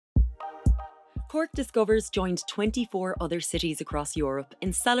Cork Discovers joined 24 other cities across Europe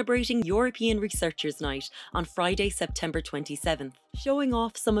in celebrating European Researchers' Night on Friday, September 27th, showing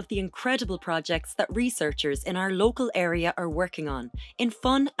off some of the incredible projects that researchers in our local area are working on in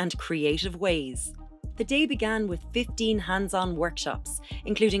fun and creative ways. The day began with 15 hands-on workshops,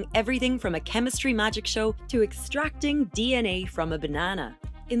 including everything from a chemistry magic show to extracting DNA from a banana.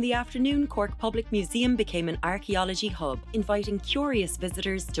 In the afternoon, Cork Public Museum became an archaeology hub, inviting curious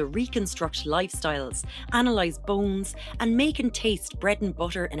visitors to reconstruct lifestyles, analyse bones, and make and taste bread and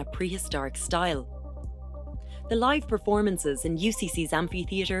butter in a prehistoric style. The live performances in UCC's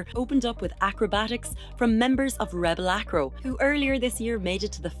Amphitheatre opened up with acrobatics from members of Rebel Acro, who earlier this year made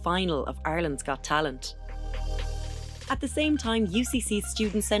it to the final of Ireland's Got Talent. At the same time, UCC's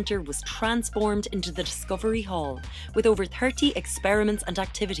Student Centre was transformed into the Discovery Hall, with over 30 experiments and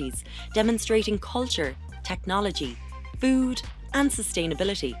activities demonstrating culture, technology, food, and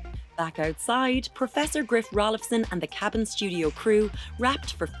sustainability. Back outside, Professor Griff Rollefsen and the Kabin Studio Krew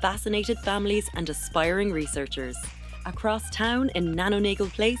wrapped for fascinated families and aspiring researchers. Across town in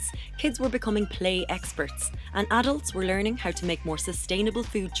Nanonagle Place, kids were becoming play experts, and adults were learning how to make more sustainable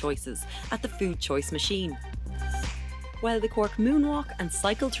food choices at the Food Choice Machine. While the Cork Moonwalk and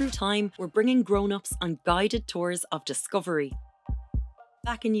Cycle Through Time were bringing grown-ups on guided tours of discovery.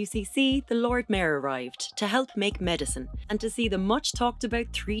 Back in UCC, the Lord Mayor arrived to help make medicine and to see the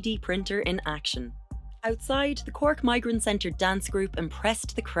much-talked-about 3D printer in action. Outside, the Cork Migrant Centre dance group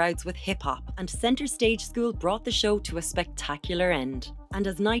impressed the crowds with hip-hop, and Centre Stage School brought the show to a spectacular end. And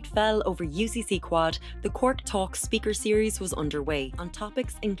as night fell over UCC Quad, the Cork Talk speaker series was underway on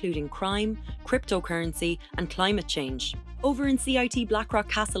topics including crime, cryptocurrency, and climate change. Over in CIT Blackrock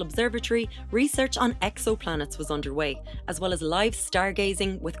Castle Observatory, research on exoplanets was underway, as well as live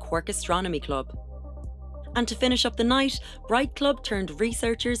stargazing with Cork Astronomy Club. And to finish up the night, Bright Club turned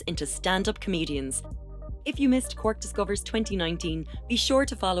researchers into stand-up comedians. If you missed Cork Discovers 2019, be sure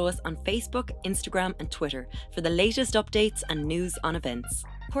to follow us on Facebook, Instagram and Twitter for the latest updates and news on events.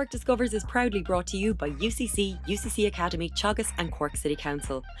 Cork Discovers is proudly brought to you by UCC, UCC Academy, Teagasc and Cork City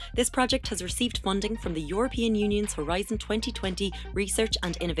Council. This project has received funding from the European Union's Horizon 2020 Research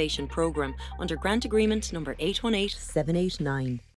and Innovation Programme under Grant Agreement number 818789.